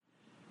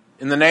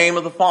In the name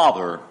of the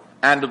Father,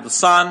 and of the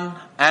Son,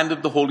 and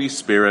of the Holy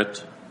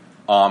Spirit.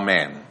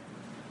 Amen.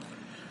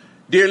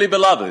 Dearly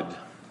beloved,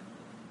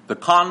 the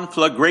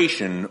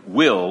conflagration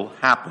will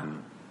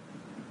happen.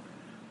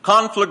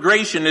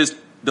 Conflagration is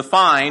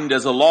defined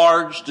as a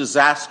large,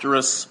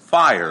 disastrous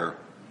fire.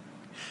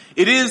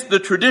 It is the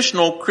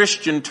traditional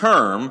Christian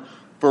term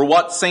for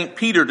what St.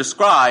 Peter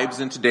describes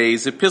in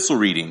today's epistle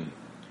reading,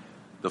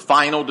 the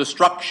final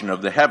destruction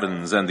of the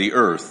heavens and the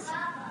earth.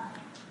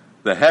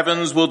 The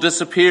heavens will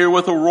disappear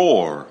with a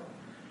roar,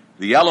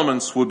 the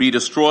elements will be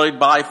destroyed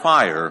by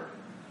fire,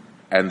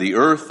 and the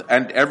earth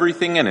and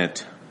everything in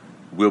it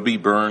will be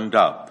burned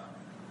up.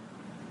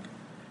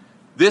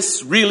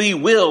 This really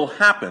will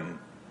happen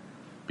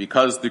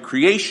because the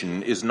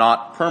creation is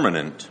not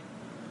permanent.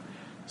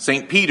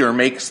 St. Peter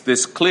makes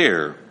this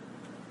clear.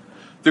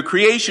 The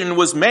creation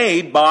was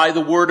made by the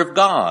Word of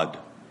God.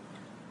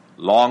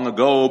 Long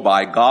ago,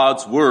 by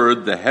God's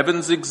Word, the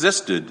heavens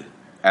existed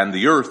and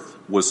the earth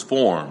was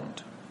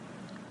formed.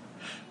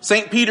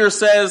 St. Peter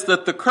says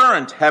that the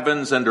current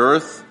heavens and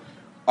earth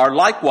are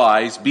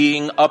likewise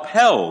being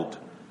upheld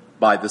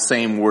by the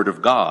same Word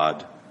of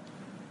God.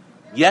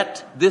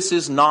 Yet this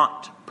is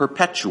not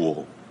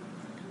perpetual.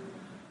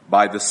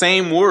 By the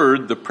same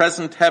Word, the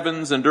present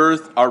heavens and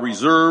earth are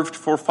reserved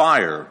for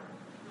fire,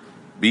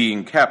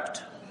 being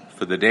kept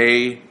for the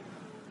day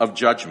of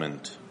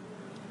judgment.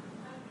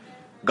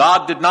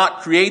 God did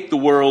not create the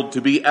world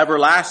to be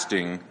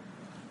everlasting,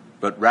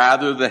 but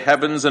rather the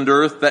heavens and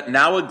earth that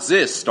now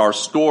exist are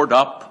stored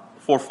up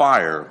for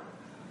fire.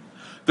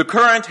 The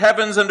current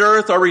heavens and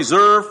earth are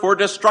reserved for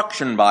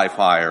destruction by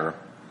fire,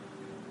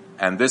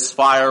 and this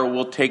fire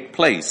will take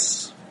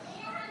place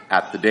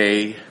at the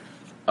day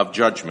of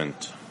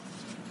judgment.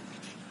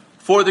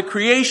 For the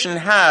creation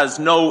has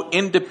no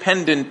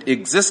independent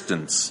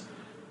existence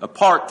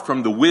apart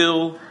from the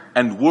will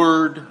and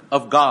word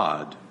of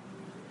God.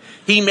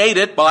 He made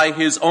it by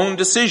his own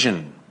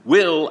decision,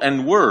 will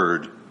and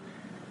word,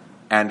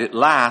 and it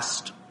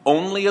lasts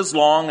only as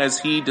long as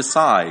he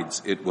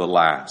decides it will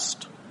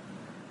last.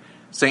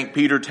 St.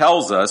 Peter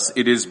tells us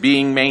it is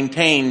being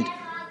maintained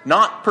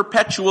not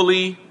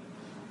perpetually,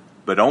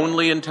 but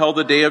only until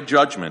the day of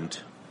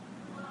judgment,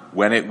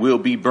 when it will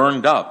be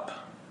burned up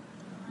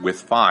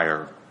with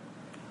fire.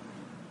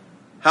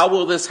 How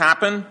will this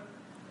happen?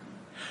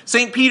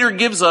 St. Peter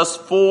gives us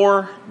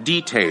 4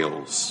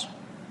 details.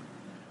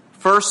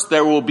 First,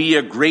 there will be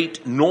a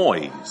great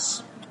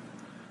noise.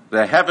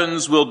 The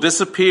heavens will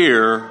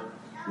disappear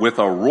with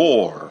a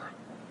roar.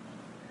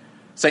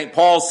 St.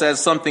 Paul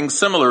says something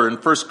similar in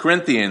 1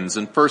 Corinthians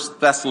and 1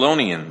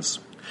 Thessalonians,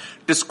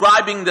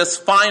 describing this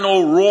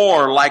final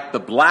roar like the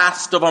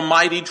blast of a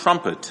mighty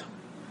trumpet.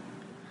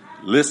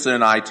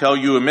 Listen, I tell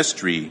you a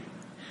mystery.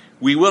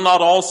 We will not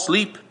all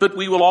sleep, but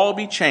we will all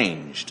be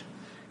changed.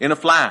 In a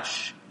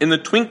flash, in the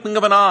twinkling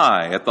of an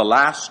eye, at the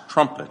last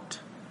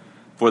trumpet.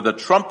 For the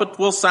trumpet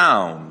will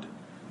sound,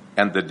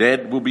 and the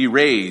dead will be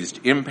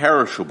raised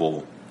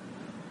imperishable.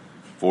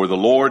 For the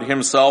Lord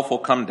himself will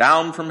come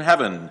down from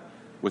heaven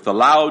with a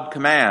loud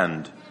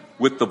command,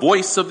 with the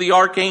voice of the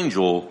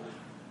archangel,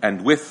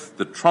 and with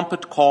the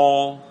trumpet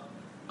call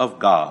of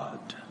God.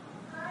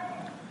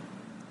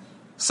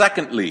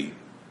 Secondly,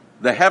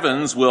 the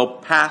heavens will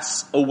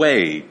pass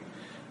away,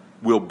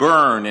 will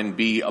burn and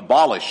be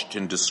abolished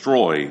and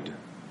destroyed.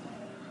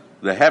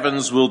 The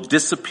heavens will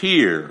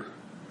disappear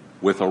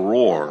with a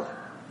roar.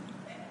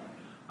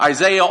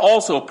 Isaiah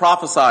also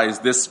prophesies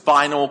this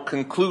final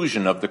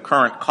conclusion of the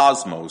current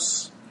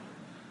cosmos.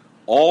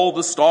 All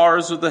the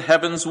stars of the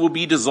heavens will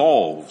be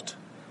dissolved,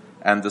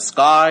 and the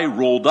sky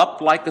rolled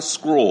up like a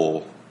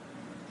scroll,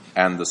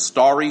 and the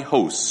starry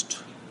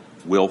host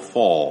will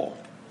fall.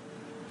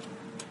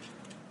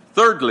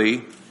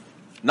 Thirdly,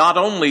 not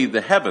only the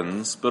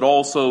heavens, but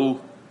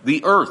also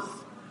the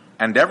earth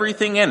and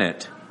everything in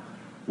it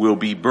will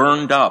be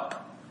burned up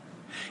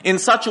in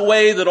such a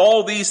way that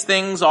all these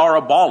things are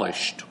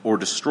abolished or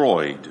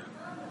destroyed.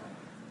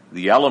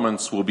 The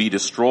elements will be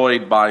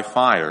destroyed by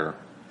fire,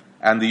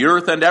 and the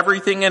earth and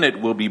everything in it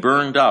will be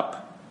burned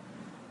up,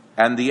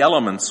 and the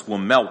elements will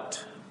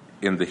melt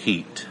in the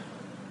heat.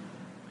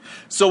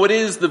 So it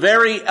is the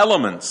very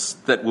elements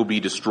that will be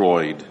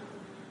destroyed,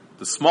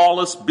 the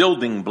smallest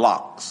building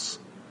blocks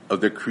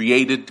of the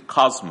created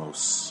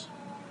cosmos.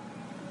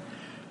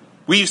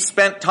 We've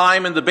spent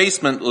time in the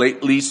basement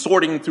lately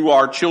sorting through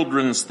our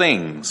children's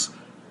things,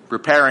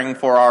 preparing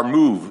for our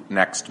move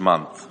next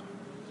month.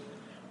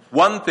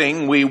 One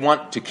thing we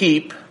want to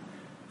keep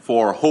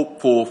for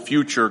hopeful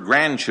future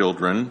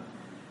grandchildren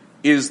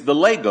is the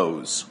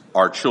Legos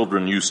our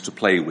children used to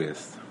play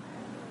with.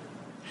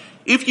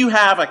 If you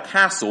have a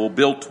castle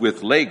built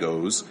with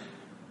Legos,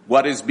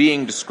 what is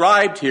being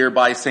described here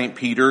by St.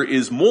 Peter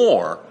is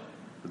more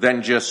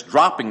than just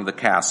dropping the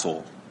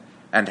castle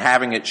and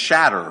having it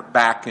shatter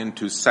back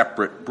into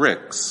separate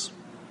bricks.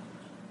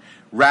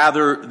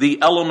 Rather, the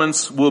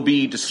elements will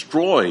be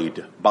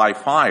destroyed by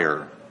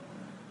fire.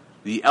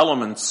 The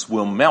elements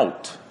will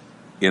melt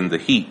in the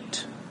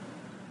heat.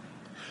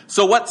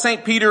 So what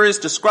St. Peter is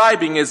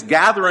describing is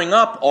gathering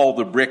up all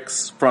the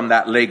bricks from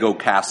that Lego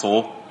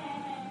castle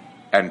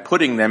and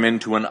putting them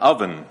into an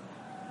oven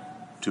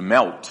to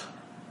melt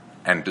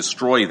and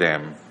destroy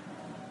them.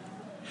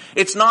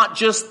 It's not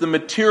just the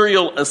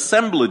material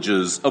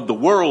assemblages of the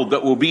world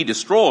that will be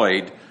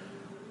destroyed,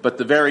 but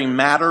the very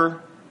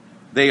matter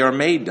they are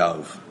made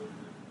of,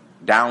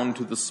 down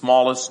to the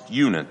smallest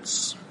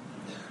units.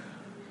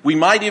 We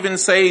might even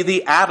say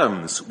the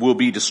atoms will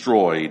be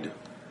destroyed,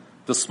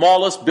 the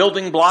smallest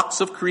building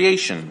blocks of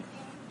creation.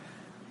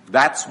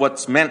 That's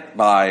what's meant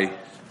by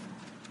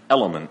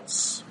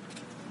elements.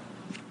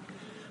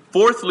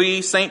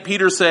 Fourthly, St.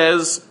 Peter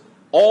says,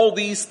 all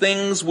these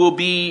things will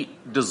be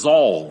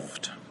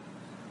dissolved.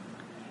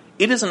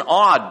 It is an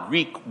odd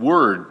Greek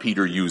word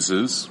Peter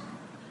uses.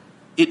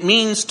 It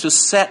means to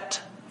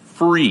set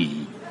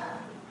free.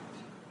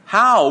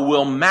 How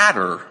will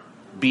matter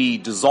be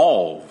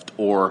dissolved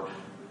or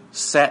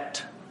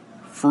set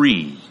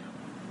free?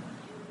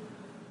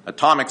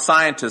 Atomic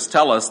scientists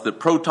tell us that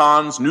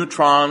protons,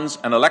 neutrons,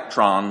 and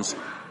electrons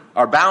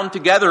are bound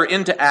together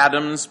into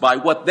atoms by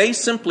what they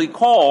simply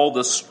call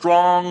the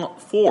strong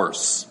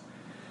force,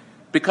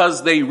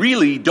 because they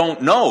really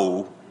don't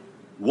know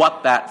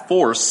what that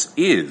force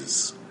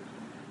is.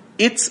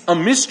 It's a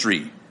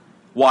mystery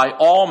why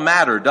all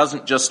matter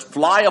doesn't just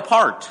fly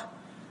apart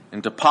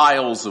into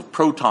piles of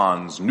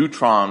protons,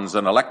 neutrons,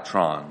 and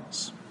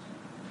electrons.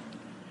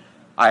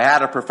 I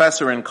had a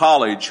professor in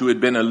college who had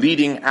been a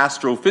leading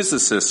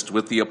astrophysicist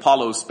with the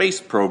Apollo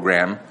space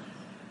program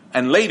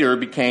and later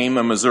became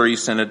a Missouri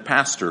Synod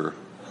pastor.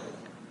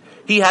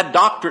 He had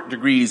doctorate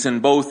degrees in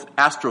both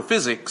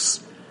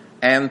astrophysics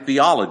and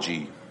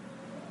theology.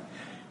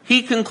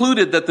 He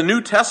concluded that the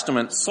New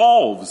Testament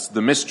solves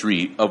the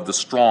mystery of the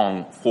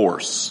strong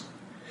force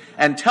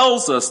and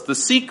tells us the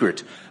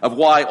secret of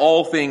why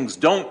all things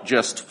don't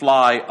just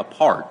fly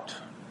apart.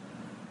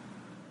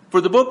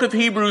 For the book of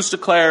Hebrews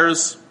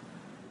declares,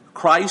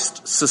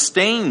 Christ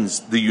sustains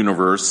the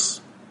universe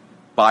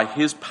by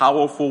his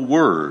powerful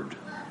word.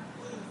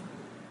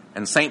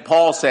 And St.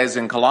 Paul says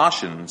in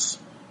Colossians,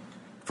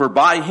 for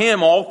by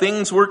him all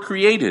things were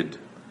created,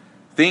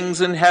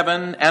 things in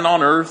heaven and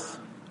on earth,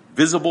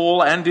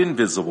 visible and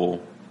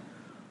invisible.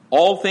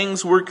 All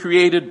things were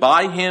created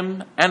by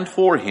him and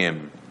for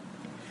him.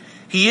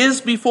 He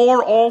is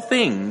before all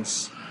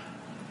things,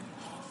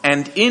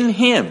 and in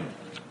him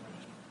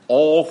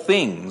all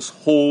things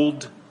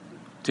hold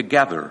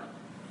together.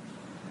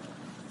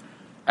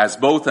 As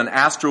both an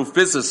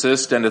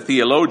astrophysicist and a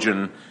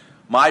theologian,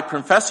 my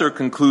professor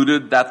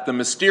concluded that the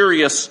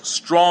mysterious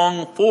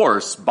strong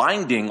force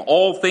binding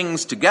all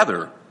things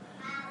together,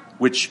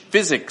 which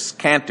physics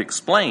can't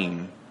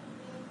explain,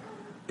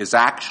 is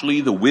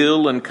actually the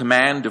will and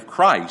command of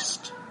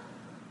Christ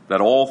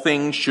that all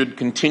things should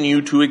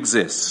continue to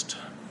exist.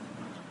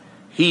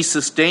 He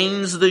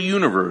sustains the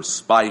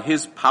universe by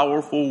his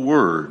powerful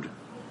word,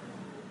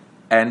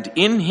 and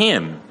in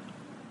him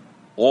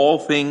all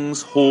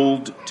things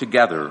hold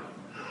together.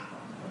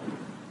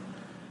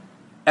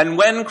 And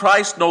when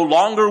Christ no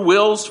longer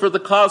wills for the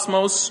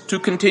cosmos to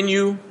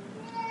continue,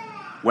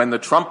 when the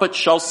trumpet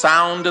shall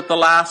sound at the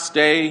last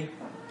day,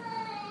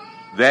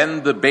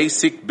 then the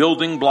basic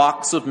building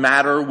blocks of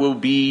matter will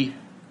be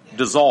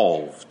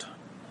dissolved.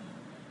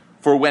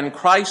 For when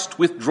Christ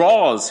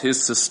withdraws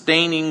his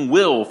sustaining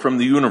will from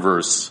the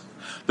universe,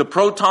 the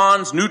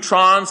protons,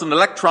 neutrons, and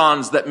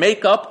electrons that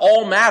make up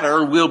all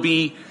matter will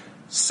be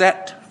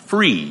set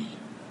free,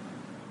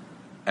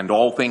 and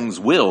all things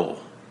will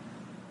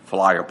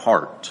fly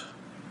apart.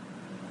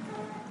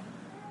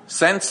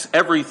 Since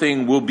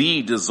everything will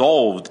be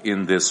dissolved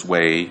in this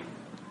way,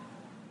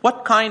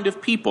 what kind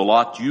of people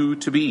ought you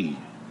to be?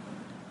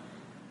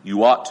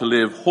 You ought to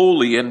live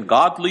holy and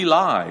godly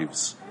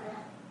lives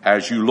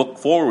as you look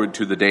forward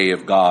to the day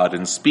of God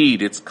and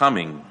speed its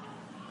coming.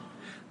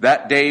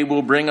 That day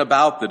will bring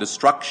about the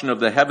destruction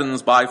of the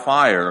heavens by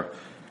fire,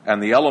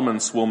 and the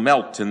elements will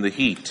melt in the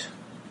heat.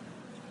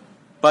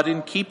 But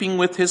in keeping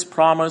with his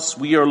promise,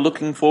 we are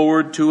looking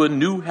forward to a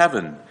new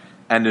heaven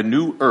and a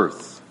new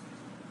earth,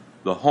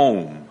 the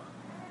home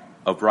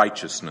of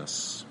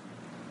righteousness.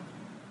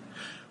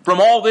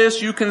 From all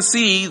this, you can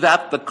see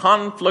that the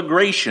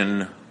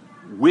conflagration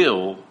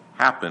will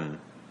happen.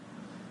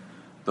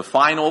 The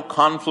final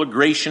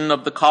conflagration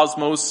of the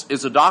cosmos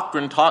is a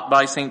doctrine taught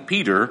by St.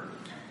 Peter,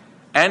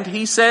 and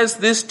he says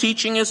this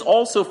teaching is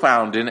also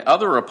found in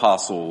other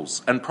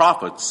apostles and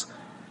prophets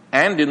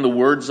and in the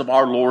words of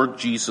our Lord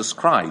Jesus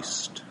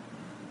Christ.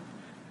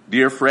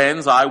 Dear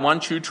friends, I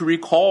want you to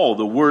recall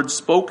the words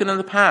spoken in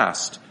the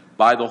past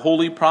by the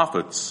holy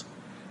prophets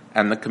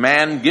and the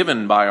command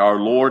given by our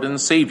Lord and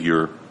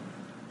Savior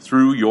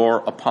through your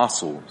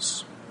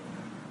apostles.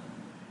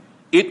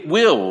 It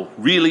will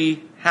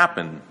really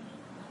happen.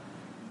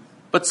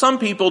 But some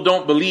people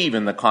don't believe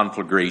in the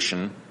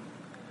conflagration.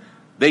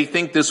 They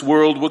think this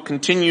world will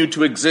continue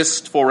to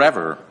exist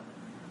forever.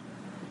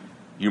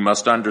 You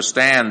must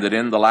understand that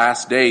in the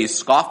last days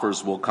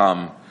scoffers will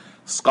come,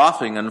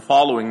 scoffing and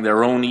following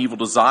their own evil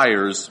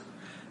desires,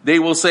 They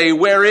will say,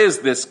 "Where is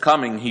this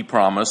coming he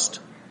promised?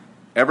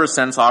 Ever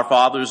since our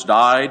fathers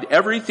died,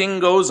 everything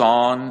goes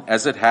on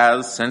as it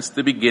has since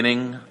the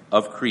beginning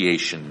of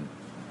creation."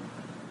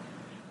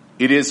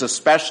 It is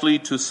especially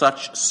to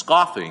such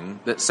scoffing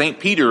that St.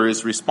 Peter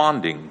is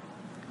responding.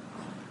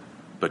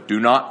 But do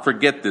not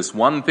forget this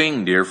one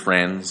thing, dear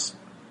friends.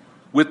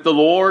 With the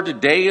Lord, a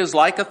day is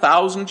like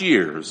 1,000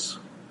 years,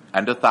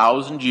 and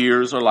 1,000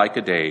 years are like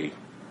a day.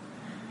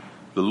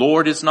 The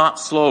Lord is not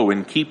slow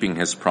in keeping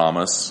his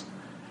promise,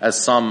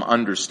 as some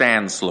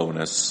understand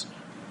slowness.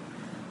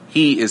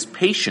 He is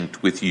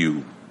patient with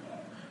you,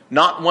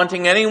 not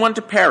wanting anyone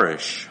to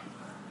perish,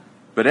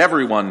 but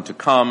everyone to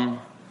come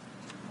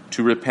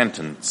to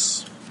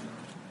repentance.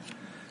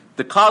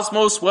 The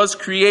cosmos was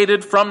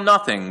created from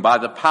nothing by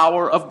the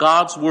power of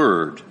God's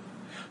word,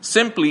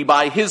 simply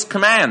by his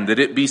command that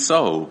it be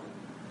so.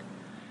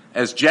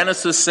 As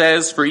Genesis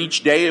says for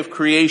each day of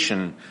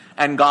creation,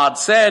 and God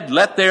said,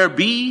 "Let there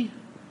be,"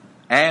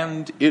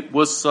 and it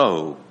was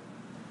so.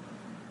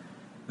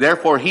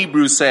 Therefore,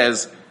 Hebrews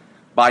says,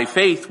 by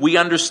faith we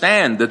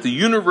understand that the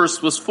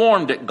universe was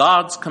formed at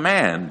God's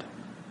command,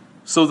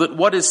 so that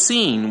what is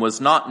seen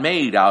was not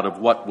made out of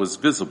what was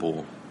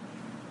visible.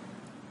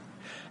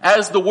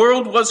 As the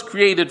world was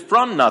created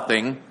from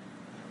nothing,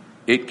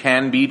 it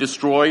can be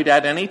destroyed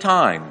at any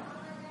time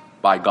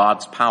by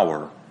God's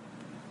power.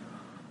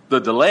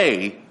 The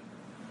delay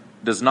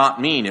does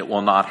not mean it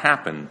will not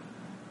happen.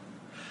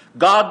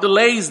 God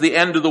delays the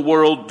end of the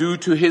world due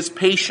to his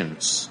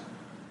patience,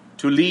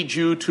 to lead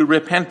you to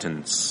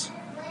repentance.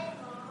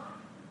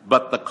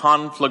 But the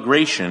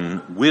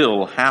conflagration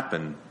will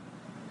happen,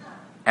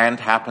 and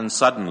happen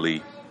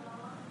suddenly.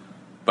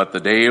 But the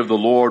day of the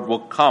Lord will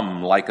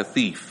come like a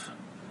thief.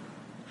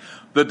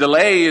 The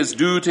delay is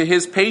due to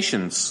his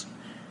patience.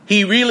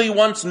 He really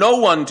wants no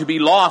one to be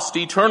lost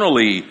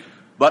eternally,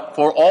 but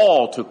for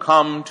all to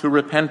come to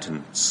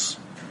repentance.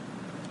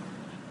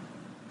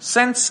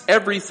 Since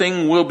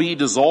everything will be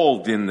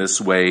dissolved in this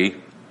way,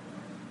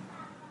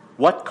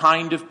 what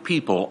kind of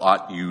people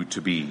ought you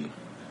to be?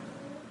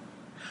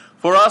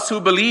 For us who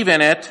believe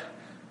in it,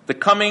 the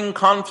coming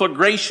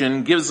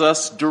conflagration gives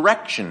us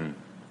direction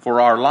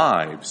for our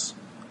lives.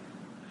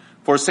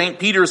 For St.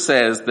 Peter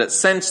says that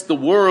since the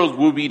world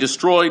will be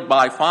destroyed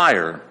by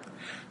fire,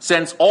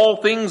 since all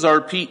things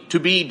are to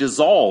be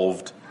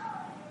dissolved,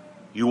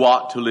 you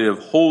ought to live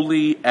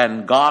holy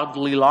and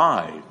godly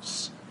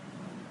lives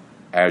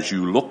as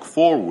you look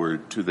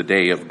forward to the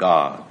day of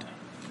God.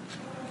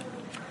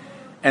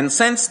 And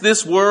since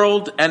this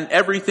world and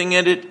everything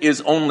in it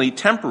is only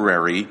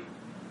temporary,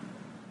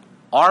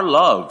 our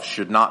love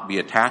should not be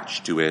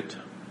attached to it.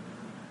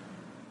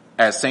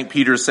 As St.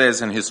 Peter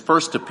says in his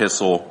first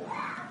epistle,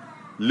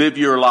 live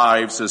your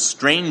lives as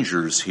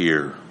strangers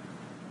here,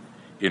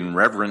 in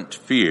reverent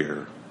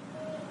fear.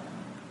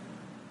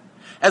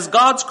 As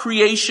God's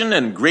creation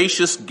and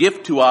gracious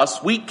gift to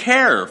us, we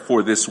care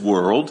for this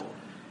world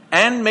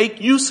and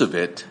make use of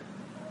it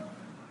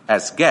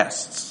as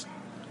guests.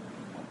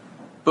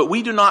 But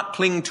we do not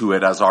cling to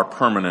it as our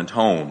permanent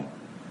home.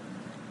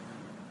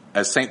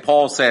 As St.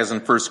 Paul says in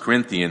 1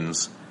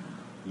 Corinthians,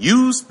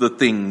 use the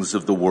things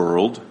of the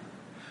world,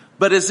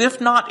 but as if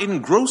not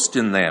engrossed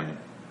in them.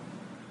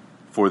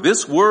 For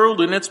this world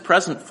in its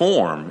present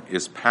form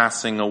is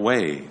passing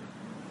away.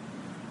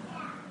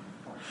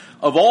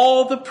 Of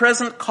all the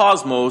present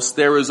cosmos,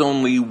 there is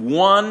only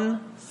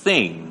one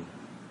thing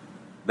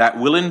that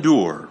will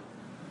endure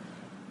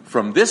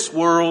from this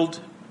world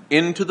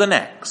into the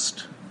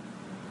next: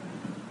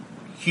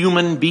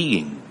 human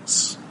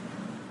beings.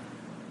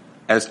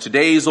 As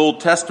today's Old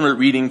Testament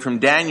reading from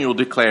Daniel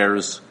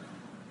declares,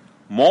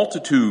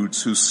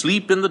 multitudes who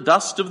sleep in the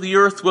dust of the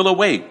earth will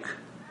awake,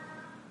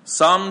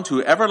 some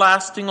to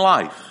everlasting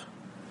life,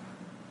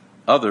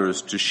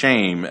 others to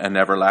shame and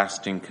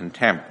everlasting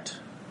contempt.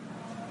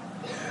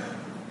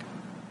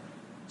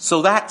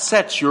 So that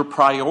sets your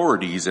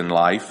priorities in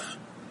life.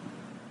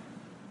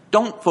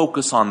 Don't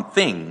focus on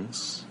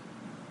things,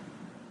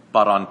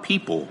 but on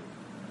people.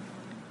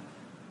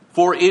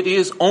 For it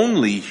is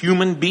only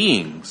human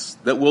beings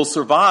that will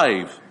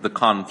survive the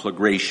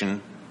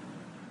conflagration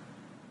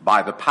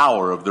by the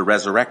power of the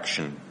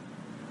resurrection.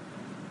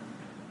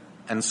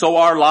 And so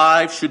our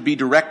lives should be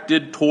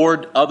directed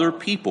toward other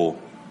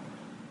people,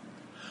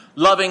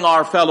 loving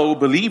our fellow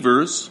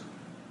believers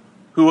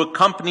who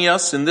accompany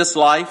us in this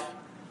life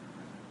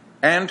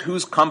and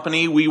whose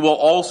company we will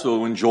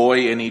also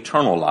enjoy in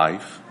eternal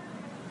life,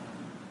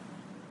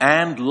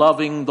 and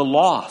loving the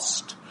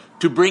lost,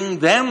 to bring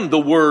them the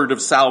word of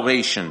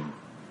salvation.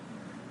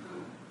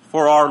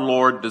 For our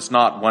Lord does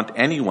not want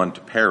anyone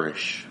to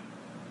perish,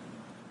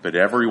 but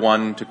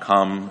everyone to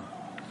come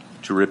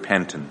to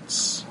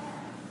repentance.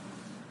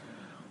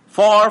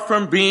 Far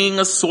from being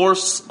a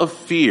source of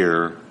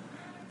fear,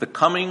 the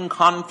coming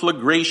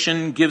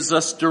conflagration gives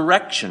us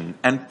direction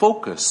and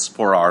focus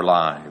for our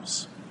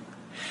lives.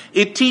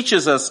 It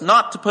teaches us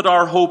not to put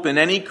our hope in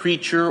any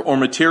creature or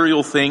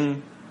material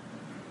thing,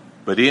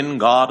 but in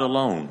God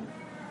alone.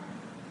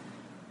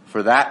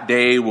 For that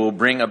day will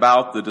bring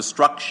about the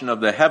destruction of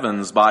the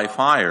heavens by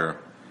fire,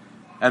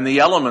 and the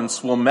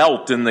elements will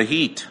melt in the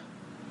heat.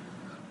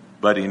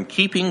 But in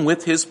keeping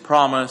with his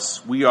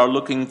promise, we are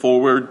looking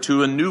forward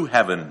to a new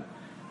heaven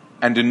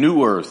and a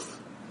new earth,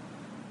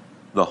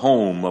 the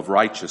home of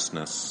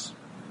righteousness.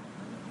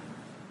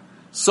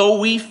 So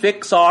we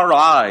fix our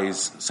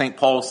eyes, St.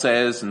 Paul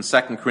says in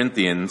 2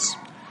 Corinthians,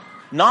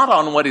 not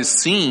on what is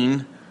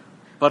seen,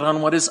 but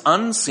on what is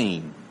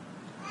unseen.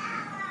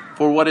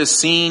 For what is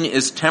seen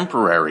is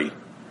temporary,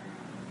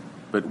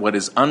 but what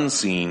is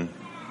unseen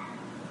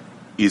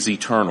is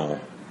eternal.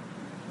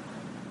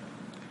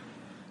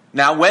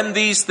 Now, when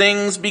these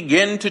things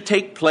begin to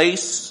take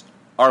place,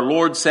 our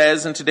Lord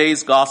says in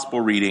today's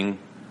gospel reading,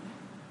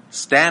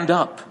 stand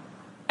up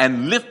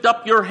and lift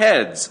up your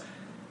heads,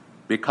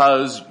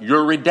 because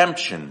your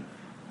redemption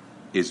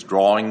is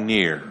drawing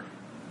near.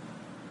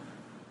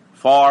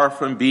 Far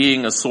from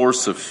being a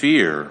source of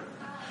fear,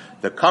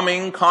 the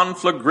coming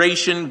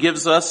conflagration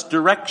gives us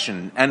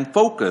direction and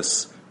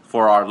focus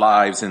for our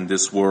lives in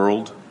this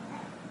world,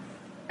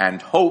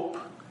 and hope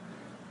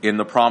in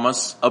the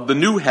promise of the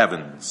new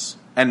heavens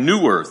and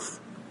new earth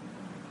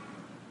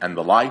and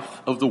the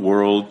life of the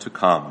world to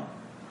come.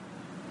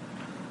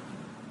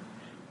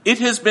 It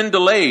has been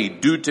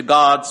delayed due to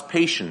God's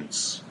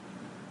patience,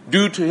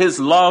 due to his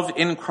love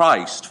in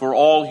Christ for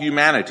all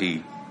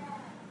humanity,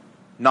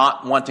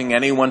 not wanting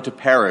anyone to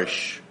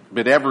perish,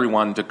 but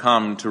everyone to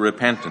come to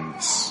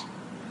repentance.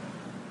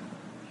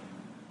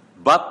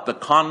 But the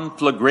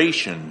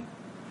conflagration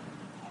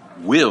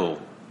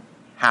will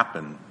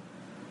happen.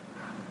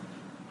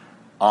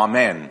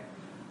 Amen.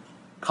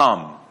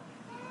 Come,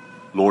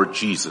 Lord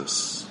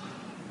Jesus.